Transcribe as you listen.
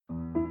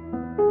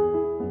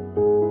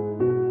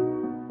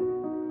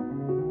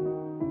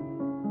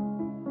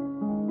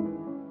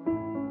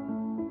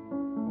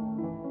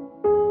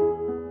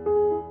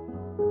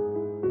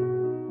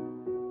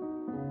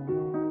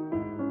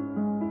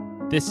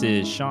This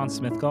is Sean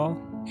Smithgall.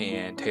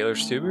 And Taylor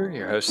Stuber,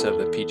 your host of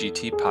the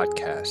PGT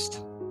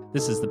podcast.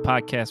 This is the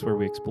podcast where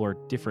we explore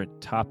different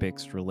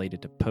topics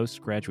related to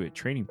postgraduate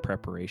training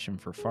preparation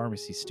for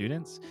pharmacy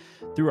students.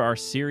 Through our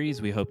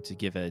series, we hope to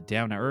give a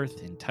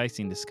down-to-earth,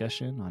 enticing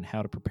discussion on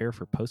how to prepare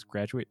for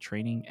postgraduate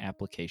training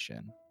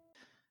application.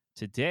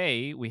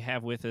 Today, we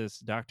have with us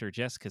Dr.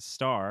 Jessica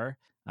Starr.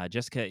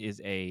 Jessica is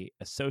an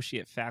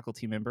associate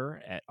faculty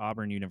member at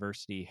Auburn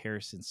University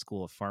Harrison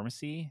School of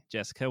Pharmacy.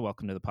 Jessica,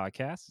 welcome to the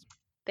podcast.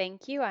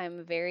 Thank you.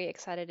 I'm very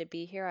excited to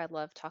be here. I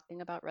love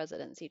talking about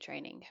residency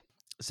training.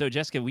 So,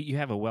 Jessica, you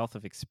have a wealth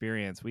of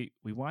experience. We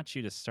want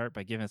you to start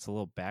by giving us a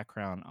little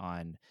background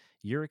on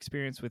your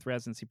experience with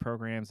residency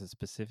programs and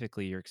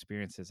specifically your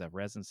experience as a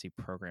residency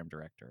program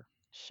director.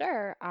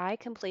 Sure. I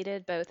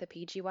completed both a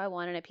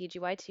PGY1 and a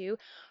PGY2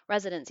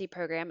 residency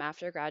program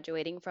after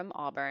graduating from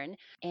Auburn.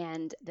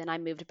 And then I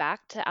moved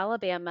back to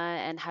Alabama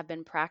and have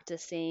been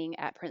practicing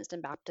at Princeton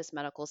Baptist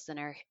Medical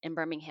Center in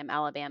Birmingham,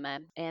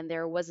 Alabama. And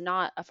there was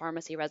not a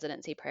pharmacy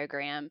residency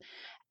program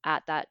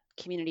at that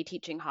community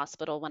teaching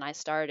hospital when I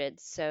started.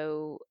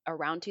 So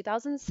around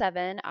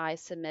 2007, I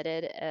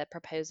submitted a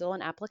proposal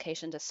and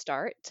application to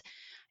start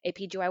a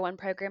PGY1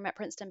 program at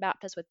Princeton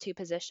Baptist with 2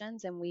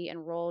 positions, and we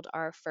enrolled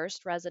our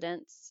first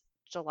residents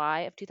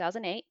July of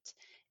 2008.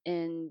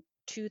 In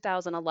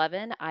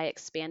 2011, I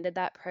expanded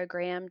that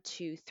program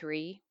to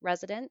 3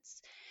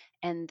 residents.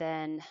 And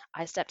then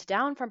I stepped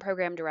down from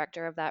program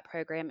director of that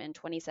program in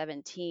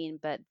 2017,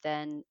 but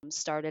then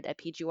started a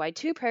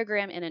PGY2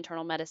 program in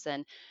internal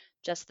medicine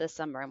just this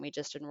summer. And we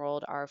just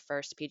enrolled our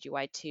first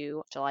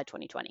PGY2 July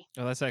 2020.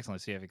 Oh, that's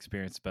excellent. So you have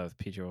experience both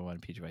PGY1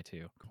 and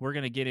PGY2. We're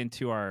going to get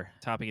into our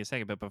topic in a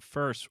second, but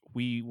first,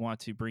 we want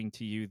to bring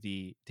to you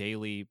the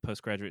daily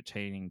postgraduate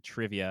training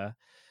trivia.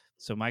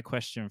 So my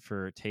question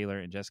for Taylor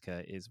and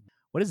Jessica is,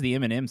 what does the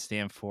M&M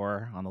stand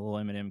for on the little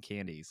M&M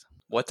candies?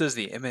 What does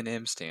the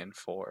M&M stand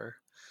for?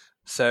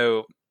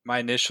 So my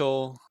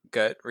initial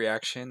gut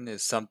reaction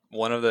is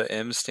one of the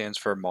M's stands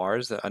for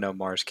Mars. I know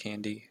Mars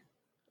candy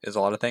is a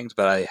lot of things,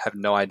 but I have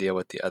no idea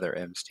what the other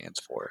M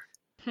stands for.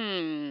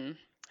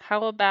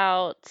 How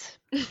about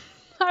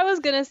I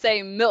was gonna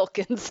say milk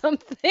and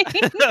something.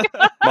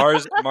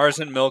 Mars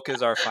and milk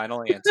is our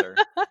final answer.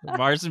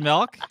 Mars and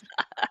milk?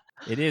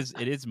 It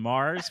is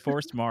Mars,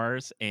 Forrest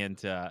Mars, and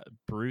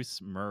Bruce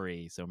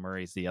Murray. So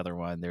Murray's the other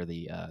one. They're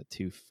the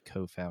 2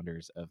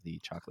 co-founders of the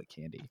chocolate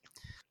candy.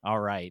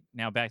 All right,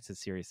 now back to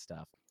serious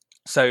stuff.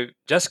 So,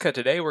 Jessica,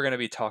 today we're going to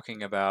be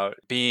talking about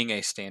being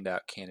a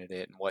standout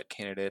candidate and what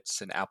candidates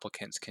and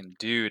applicants can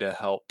do to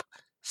help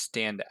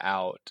stand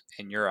out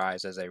in your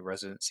eyes as a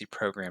residency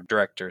program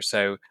director.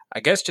 So,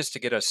 I guess just to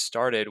get us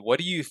started, what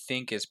do you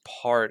think is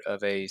part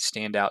of a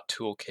standout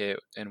toolkit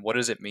and what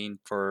does it mean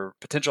for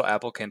potential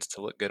applicants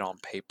to look good on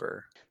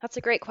paper? That's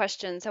a great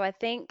question. So I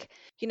think,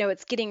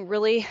 it's getting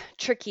really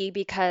tricky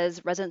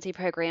because residency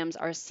programs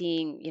are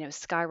seeing,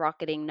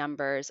 skyrocketing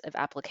numbers of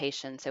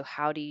applications. So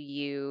how do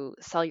you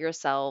sell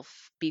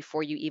yourself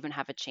before you even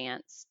have a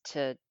chance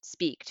to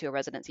speak to a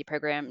residency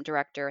program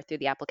director through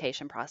the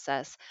application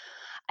process?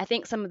 I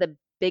think some of the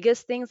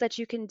biggest things that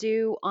you can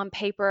do on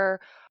paper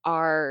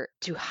are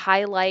to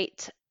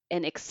highlight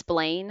and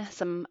explain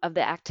some of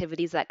the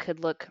activities that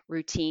could look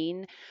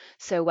routine.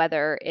 So,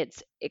 whether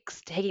it's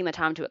taking the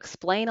time to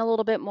explain a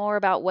little bit more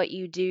about what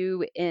you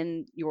do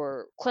in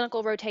your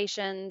clinical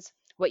rotations,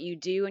 what you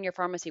do in your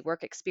pharmacy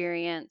work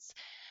experience,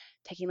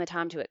 taking the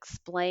time to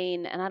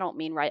explain, and I don't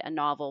mean write a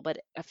novel, but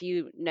a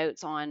few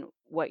notes on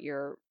what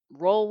your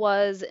role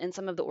was in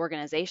some of the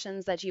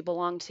organizations that you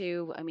belong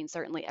to. I mean,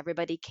 certainly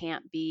everybody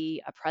can't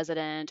be a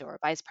president or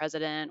a vice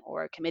president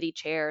or a committee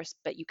chair,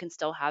 but you can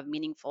still have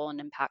meaningful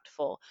and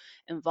impactful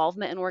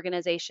involvement in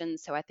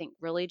organizations. So I think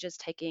really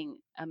just taking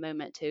a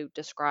moment to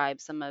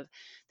describe some of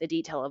the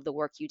detail of the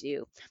work you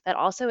do. That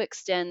also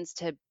extends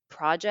to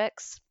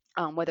projects,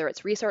 whether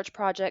it's research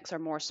projects or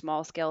more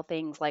small scale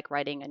things like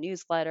writing a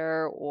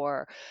newsletter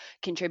or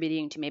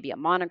contributing to maybe a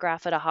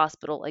monograph at a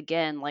hospital.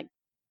 Again, like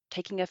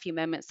taking a few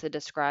moments to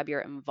describe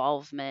your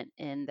involvement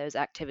in those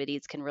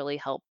activities can really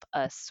help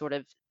us sort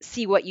of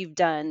see what you've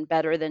done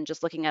better than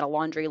just looking at a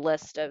laundry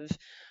list of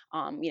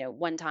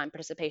one-time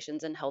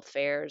participations in health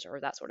fairs or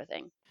that sort of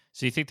thing.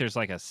 So you think there's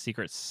like a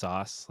secret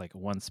sauce, like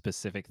one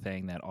specific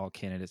thing that all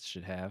candidates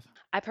should have?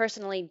 I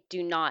personally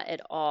do not at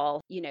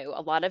all.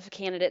 A lot of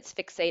candidates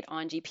fixate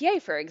on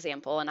GPA, for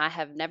example, and I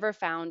have never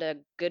found a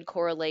good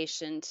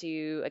correlation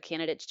to a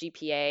candidate's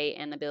GPA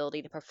and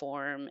ability to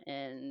perform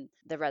in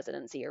the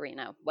residency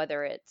arena,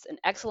 whether it's an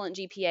excellent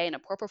GPA and a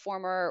poor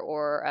performer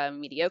or a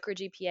mediocre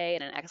GPA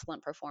and an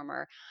excellent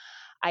performer.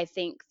 I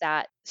think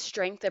that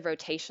strength of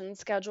rotation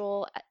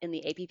schedule in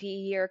the APP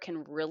year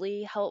can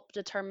really help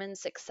determine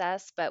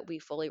success, but we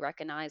fully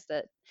recognize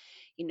that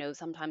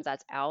sometimes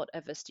that's out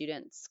of a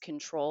student's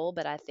control.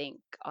 But I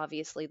think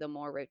obviously the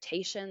more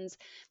rotations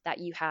that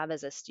you have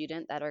as a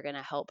student that are going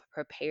to help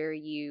prepare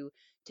you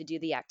to do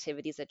the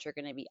activities that you're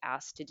going to be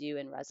asked to do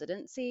in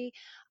residency,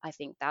 I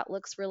think that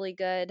looks really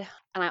good.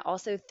 And I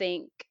also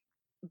think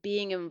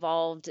being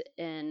involved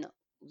in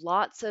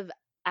lots of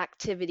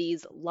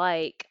activities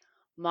like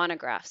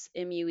monographs,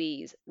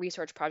 MUEs,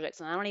 research projects.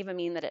 And I don't even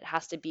mean that it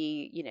has to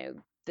be,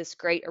 this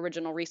great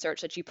original research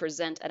that you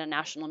present at a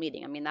national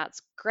meeting. I mean,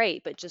 that's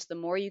great, but just the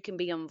more you can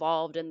be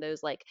involved in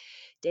those like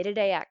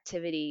day-to-day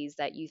activities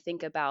that you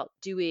think about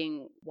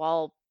doing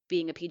while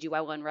being a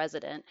PGY1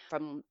 resident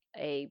from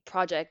a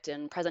project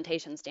and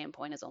presentation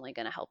standpoint is only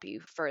going to help you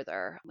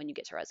further when you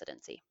get to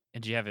residency.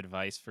 And do you have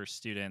advice for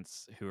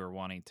students who are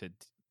wanting to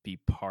be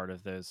part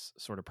of those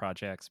sort of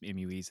projects,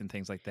 MUEs and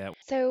things like that?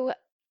 So,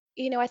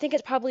 I think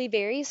it probably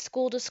varies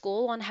school to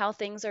school on how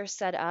things are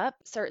set up.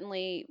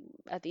 Certainly,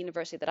 at the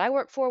university that I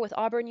work for, with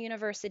Auburn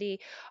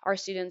University, our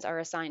students are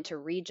assigned to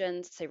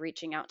regions. So,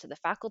 reaching out to the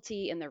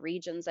faculty in the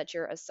regions that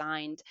you're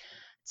assigned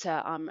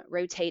to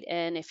rotate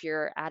in. If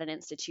you're at an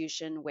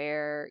institution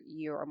where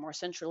you're more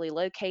centrally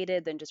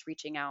located, then just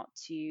reaching out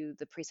to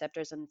the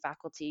preceptors and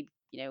faculty,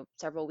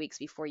 several weeks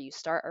before you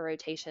start a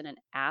rotation and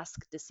ask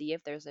to see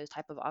if there's those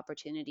type of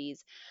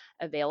opportunities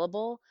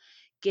available.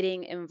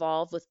 Getting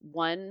involved with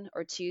one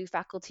or two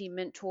faculty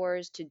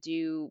mentors to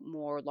do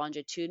more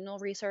longitudinal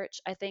research,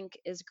 I think,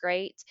 is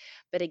great.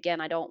 But again,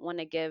 I don't want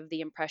to give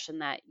the impression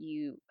that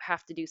you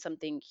have to do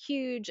something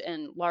huge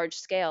and large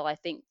scale. I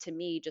think, to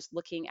me, just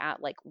looking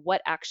at like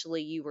what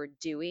actually you were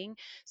doing,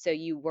 so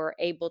you were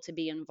able to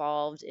be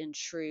involved in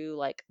true,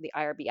 like the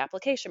IRB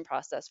application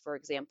process, for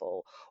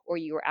example, or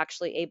you were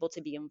actually able to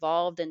be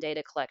involved in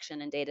data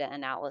collection and data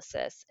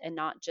analysis, and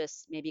not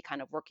just maybe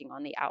kind of working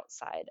on the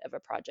outside of a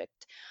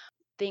project.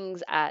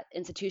 Things at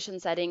institution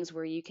settings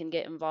where you can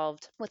get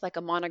involved with like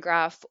a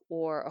monograph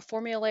or a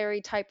formulary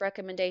type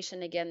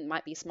recommendation, again,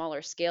 might be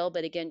smaller scale,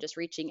 but again, just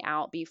reaching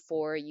out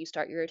before you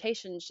start your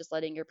rotations, just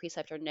letting your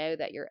preceptor know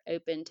that you're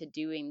open to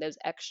doing those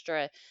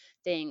extra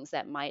things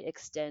that might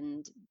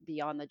extend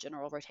beyond the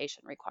general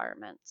rotation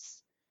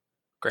requirements.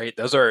 Great.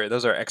 Those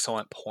are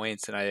excellent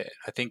points. And I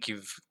think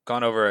you've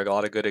gone over a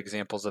lot of good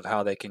examples of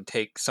how they can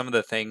take some of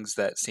the things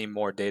that seem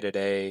more day to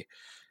day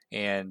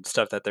and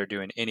stuff that they're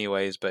doing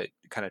anyways, but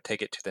kind of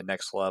take it to the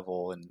next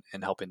level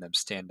and helping them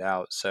stand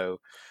out. So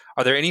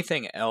are there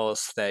anything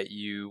else that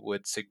you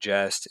would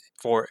suggest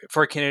for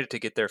a candidate to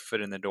get their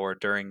foot in the door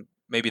during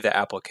maybe the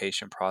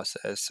application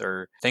process,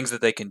 or things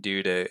that they can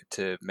do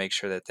to make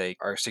sure that they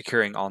are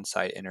securing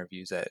on-site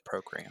interviews at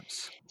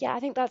programs? Yeah, I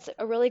think that's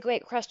a really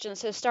great question.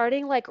 So,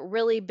 starting like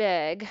really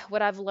big,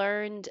 what I've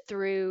learned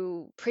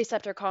through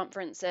preceptor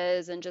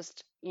conferences and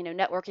just,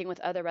 networking with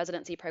other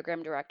residency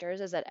program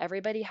directors is that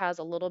everybody has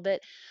a little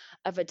bit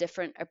of a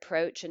different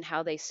approach in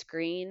how they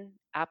screen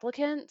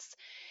applicants.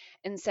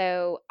 And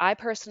so, I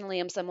personally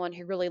am someone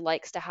who really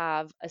likes to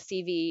have a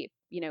CV,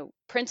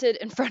 printed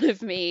in front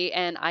of me,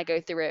 and I go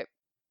through it,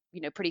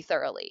 pretty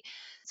thoroughly.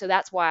 So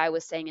that's why I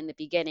was saying in the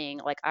beginning,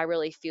 like, I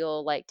really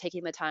feel like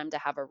taking the time to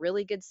have a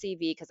really good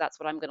CV, because that's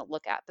what I'm going to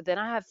look at. But then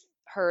I have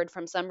heard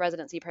from some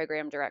residency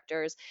program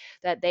directors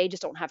that they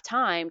just don't have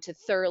time to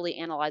thoroughly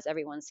analyze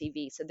everyone's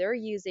CV. So they're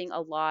using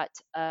a lot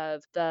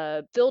of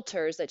the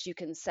filters that you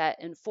can set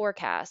in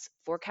Forecast.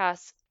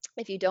 Forecast,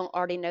 if you don't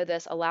already know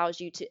this, allows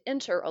you to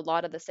enter a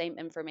lot of the same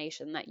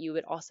information that you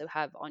would also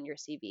have on your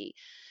CV.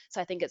 So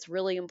I think it's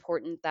really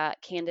important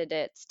that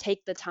candidates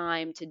take the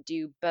time to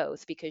do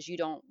both, because you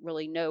don't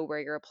really know where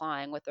you're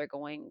applying, what they're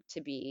going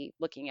to be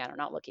looking at or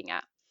not looking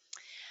at.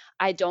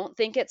 I don't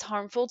think it's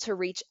harmful to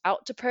reach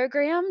out to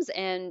programs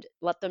and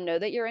let them know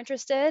that you're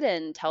interested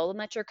and tell them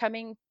that you're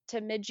coming to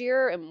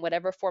mid-year in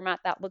whatever format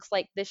that looks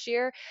like this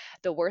year.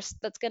 The worst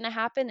that's going to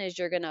happen is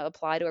you're going to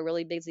apply to a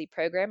really busy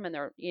program and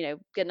they're,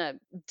 going to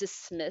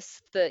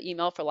dismiss the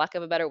email, for lack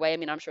of a better way. I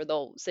mean, I'm sure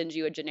they'll send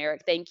you a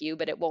generic thank you,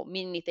 but it won't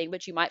mean anything.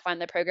 But you might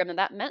find the program and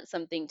that meant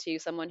something to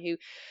someone who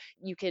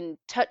you can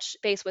touch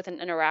base with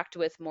and interact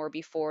with more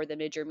before the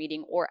mid-year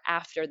meeting or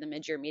after the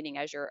mid-year meeting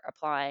as you're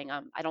applying.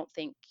 I don't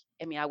think,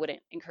 I mean, I wouldn't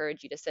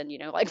encourage you to send,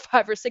 like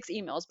 5 or 6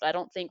 emails, but I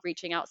don't think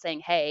reaching out saying,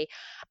 hey,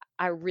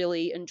 I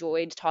really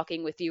enjoyed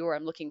talking with you, or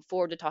I'm looking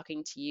forward to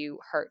talking to you,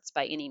 hurts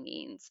by any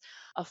means.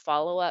 A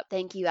follow up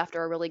thank you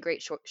after a really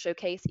great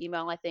showcase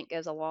email, I think,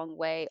 goes a long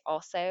way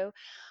also.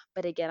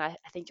 But again, I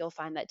think you'll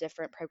find that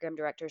different program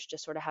directors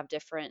just sort of have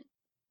different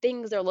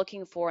things they're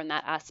looking for in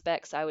that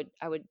aspect. So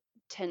I would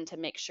tend to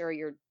make sure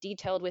you're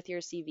detailed with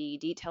your CV,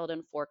 detailed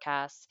in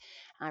forecasts.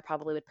 And I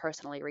probably would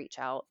personally reach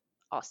out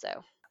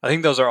also. I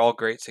think those are all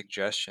great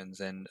suggestions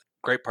and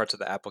great parts of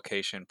the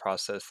application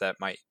process that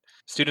might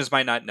students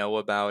might not know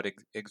about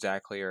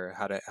exactly, or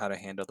how to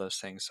handle those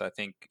things. So I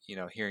think,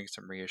 hearing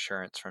some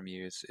reassurance from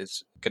you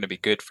is going to be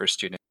good for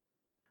students.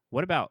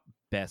 What about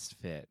best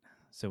fit?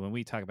 So when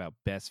we talk about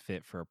best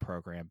fit for a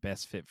program,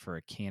 best fit for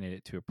a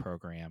candidate to a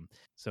program,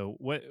 so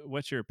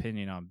what's your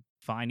opinion on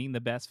finding the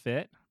best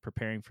fit,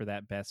 preparing for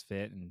that best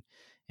fit,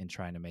 and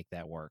trying to make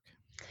that work?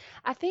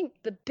 I think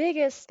the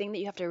biggest thing that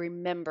you have to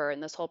remember in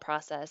this whole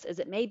process is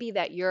it may be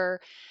that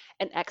you're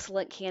an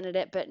excellent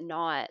candidate, but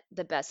not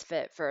the best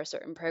fit for a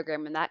certain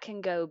program. And that can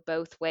go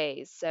both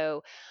ways.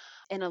 So,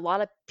 and a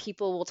lot of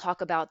people will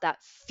talk about that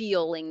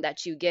feeling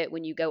that you get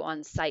when you go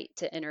on site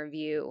to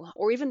interview,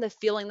 or even the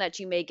feeling that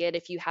you may get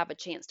if you have a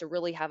chance to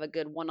really have a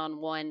good one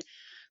on one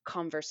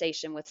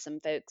conversation with some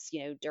folks,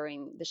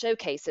 during the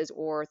showcases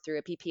or through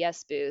a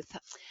PPS booth.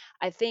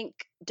 I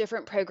think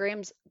different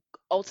programs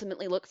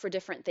ultimately look for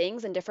different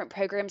things, and different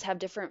programs have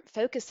different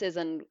focuses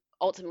and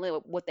ultimately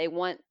what they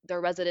want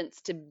their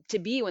residents to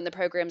be when the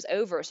program's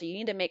over. So you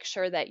need to make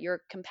sure that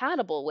you're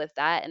compatible with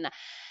that.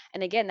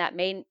 And again, that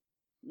may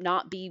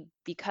not be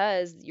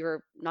because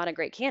you're not a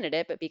great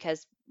candidate, but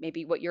because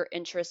maybe what your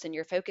interests and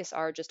your focus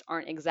are just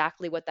aren't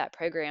exactly what that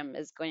program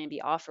is going to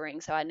be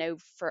offering. So I know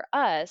for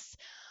us,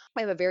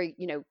 we have a very,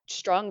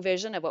 strong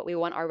vision of what we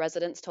want our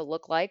residents to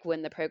look like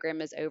when the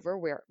program is over.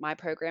 Where my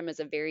program is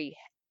a very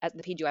at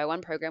the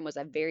PGY1 program was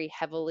a very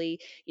heavily,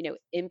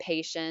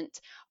 inpatient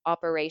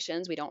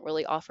operations. We don't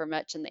really offer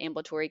much in the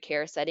ambulatory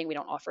care setting. We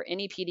don't offer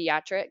any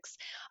pediatrics.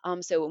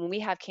 So when we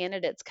have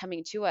candidates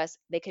coming to us,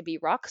 they could be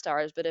rock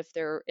stars, but if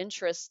their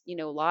interests,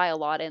 lie a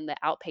lot in the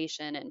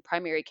outpatient and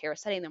primary care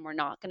setting, then we're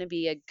not going to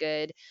be a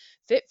good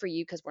fit for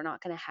you because we're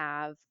not going to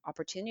have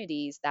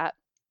opportunities that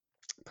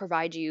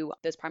provide you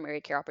those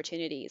primary care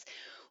opportunities.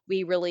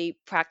 We really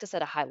practice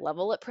at a high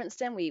level at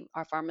Princeton.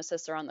 Our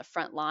pharmacists are on the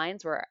front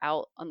lines. We're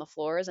out on the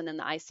floors and in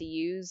the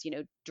ICUs,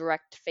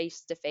 direct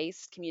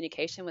face-to-face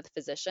communication with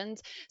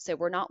physicians. So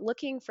we're not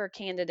looking for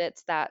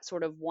candidates that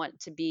sort of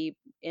want to be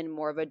in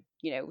more of a,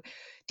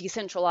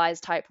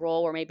 decentralized type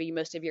role where maybe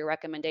most of your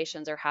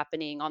recommendations are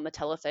happening on the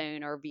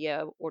telephone or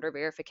via order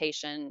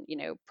verification,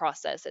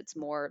 process. It's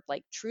more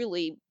like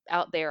truly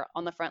out there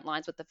on the front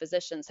lines with the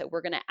physician. So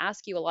we're going to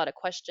ask you a lot of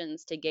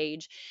questions to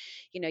gauge,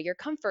 your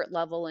comfort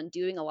level in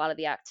doing a lot of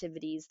the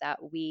activities that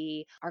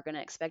we are going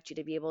to expect you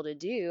to be able to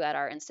do at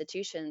our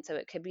institution. So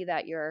it could be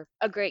that you're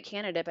a great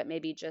candidate, but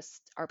maybe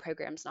just our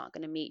program's not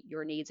going to meet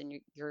your needs and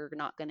you're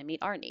not going to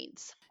meet our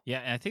needs.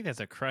 Yeah, and I think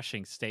that's a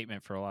crushing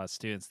statement for a lot of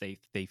students. They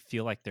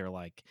feel like they're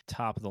like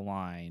top of the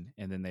line,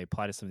 and then they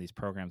apply to some of these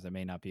programs that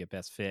may not be a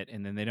best fit,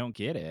 and then they don't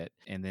get it,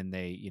 and then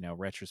they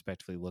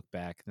retrospectively look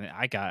back. And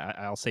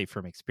I'll say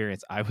from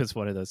experience, I was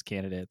one of those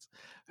candidates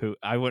who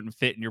I wouldn't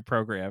fit in your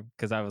program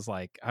because I was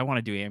like, I want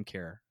to do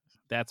AmCare.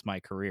 That's my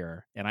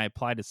career. And I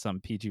applied to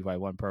some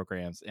PGY1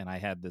 programs, and I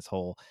had this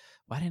whole,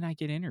 why didn't I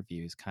get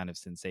interviews kind of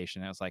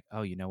sensation. And I was like,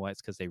 oh, you know what?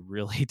 It's because they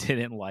really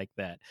didn't like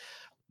that.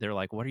 They're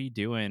like, what are you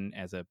doing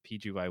as a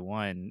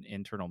PGY1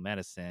 internal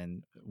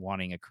medicine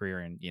wanting a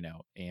career in,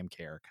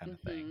 AmCare kind of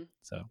thing.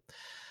 So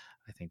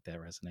I think that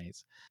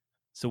resonates.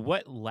 So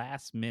what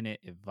last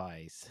minute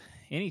advice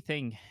or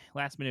anything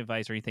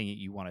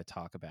you want to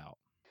talk about?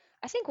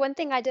 I think one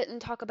thing I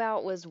didn't talk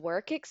about was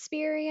work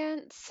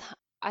experience.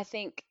 I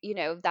think,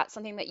 that's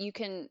something that you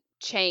can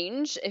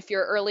change if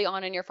you're early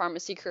on in your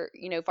pharmacy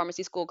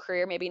school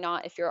career, maybe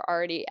not if you're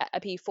already a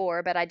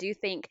P4, but I do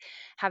think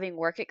having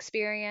work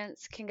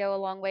experience can go a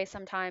long way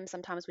sometimes.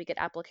 Sometimes we get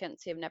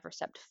applicants who have never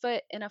stepped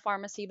foot in a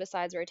pharmacy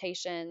besides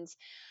rotations.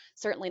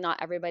 Certainly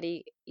not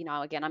everybody,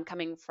 again, I'm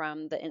coming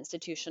from the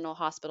institutional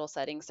hospital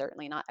setting.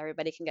 Certainly not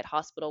everybody can get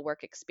hospital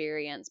work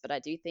experience, but I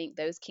do think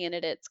those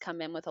candidates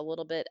come in with a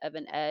little bit of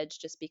an edge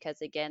just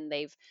because, again,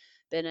 they've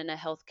been in a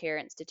healthcare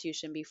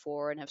institution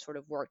before and have sort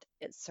of worked.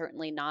 It's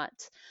certainly not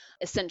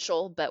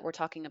essential, but we're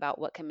talking about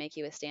what can make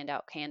you a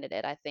standout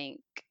candidate. I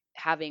think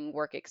having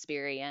work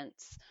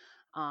experience,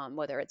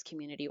 whether it's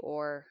community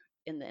or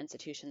in the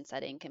institution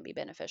setting, can be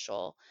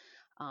beneficial.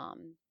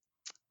 Um,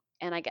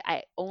 and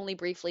I only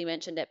briefly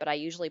mentioned it, but I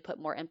usually put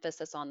more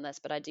emphasis on this.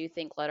 But I do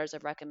think letters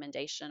of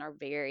recommendation are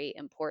very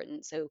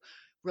important. So,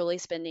 really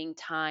spending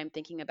time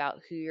thinking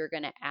about who you're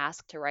going to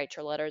ask to write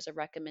your letters of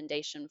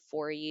recommendation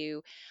for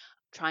you,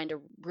 trying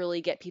to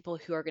really get people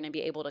who are going to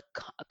be able to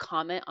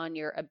comment on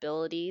your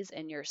abilities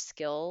and your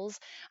skills.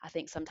 I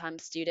think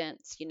sometimes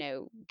students,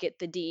 get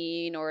the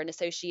dean or an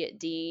associate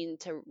dean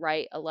to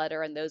write a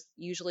letter, and those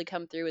usually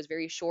come through as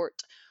very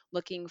short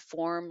looking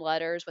form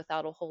letters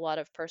without a whole lot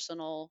of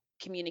personal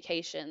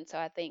communication. So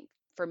I think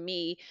for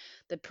me,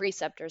 the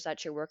preceptors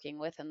that you're working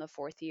with in the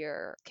fourth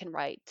year can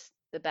write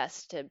the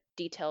best to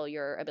detail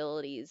your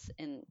abilities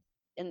in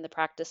the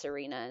practice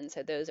arena. And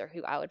so those are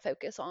who I would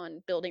focus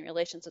on building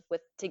relationships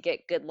with to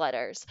get good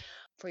letters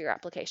for your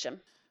application.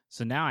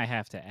 So now I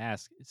have to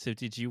ask, so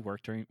did you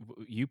work during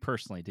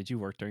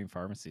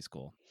pharmacy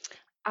school?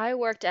 I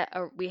worked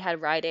we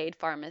had Rite Aid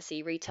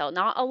pharmacy retail,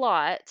 not a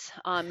lot,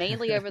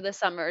 mainly over the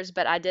summers,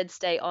 but I did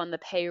stay on the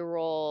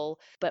payroll.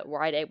 But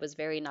Rite Aid was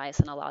very nice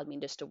and allowed me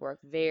just to work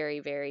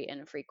very, very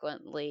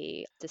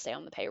infrequently to stay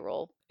on the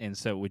payroll. And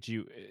so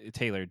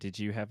Taylor, did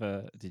you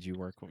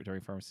work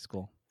during pharmacy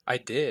school? I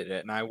did,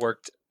 and I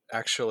worked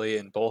actually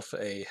in both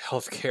a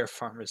healthcare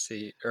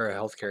pharmacy or a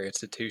healthcare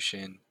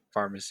institution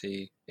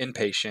pharmacy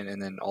inpatient,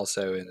 and then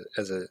also in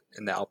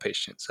the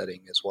outpatient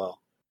setting as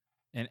well.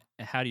 And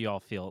how do you all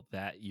feel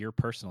that your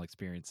personal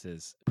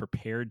experiences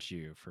prepared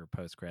you for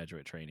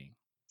postgraduate training?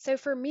 So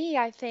for me,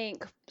 I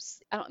think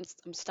I'm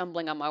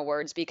stumbling on my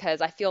words because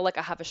I feel like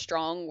I have a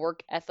strong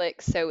work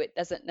ethic, so it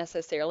doesn't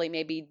necessarily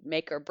maybe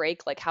make or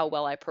break like how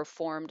well I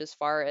performed as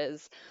far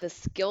as the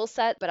skill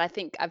set. But I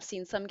think I've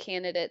seen some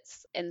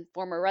candidates and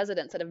former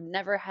residents that have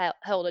never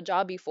held a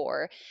job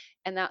before,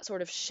 and that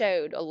sort of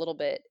showed a little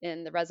bit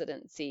in the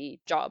residency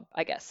job,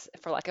 I guess,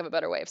 for lack of a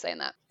better way of saying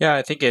that. Yeah,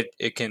 I think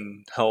it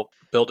can help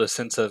build a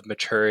sense of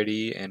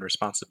maturity and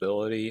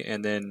responsibility.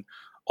 And then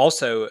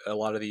also, a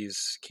lot of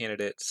these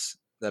candidates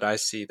that I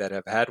see that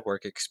have had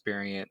work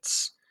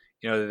experience,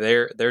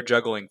 they're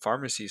juggling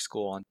pharmacy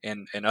school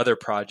and other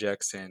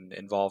projects and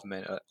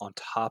involvement on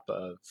top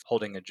of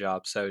holding a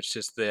job. So it's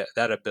just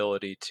that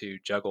ability to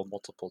juggle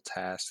multiple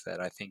tasks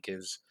that I think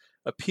is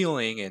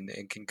appealing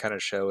and can kind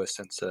of show a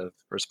sense of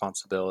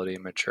responsibility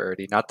and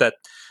maturity. Not that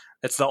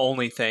it's the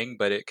only thing,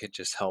 but it could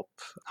just help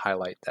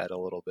highlight that a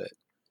little bit.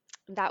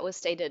 That was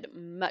stated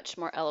much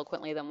more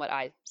eloquently than what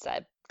I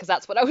said, because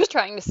that's what I was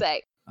trying to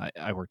say.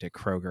 I worked at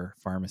Kroger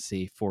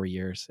Pharmacy 4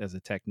 years as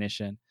a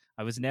technician.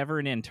 I was never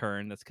an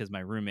intern. That's because my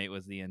roommate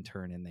was the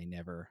intern, and they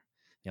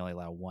only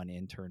allow one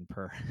intern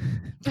per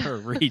per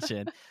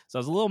region. So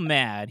I was a little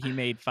mad. He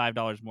made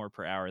 $5 more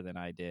per hour than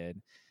I did,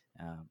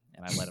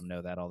 and I let him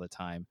know that all the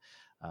time.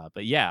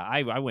 But yeah,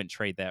 I wouldn't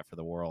trade that for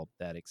the world.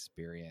 That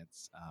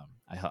experience,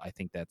 I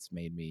think that's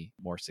made me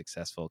more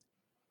successful.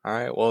 All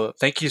right. Well,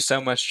 thank you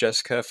so much,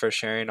 Jessica, for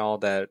sharing all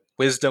that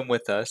wisdom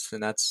with us.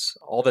 And that's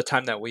all the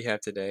time that we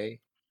have today.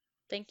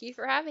 Thank you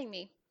for having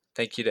me.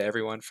 Thank you to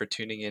everyone for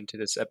tuning in to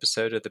this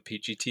episode of the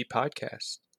PGT podcast.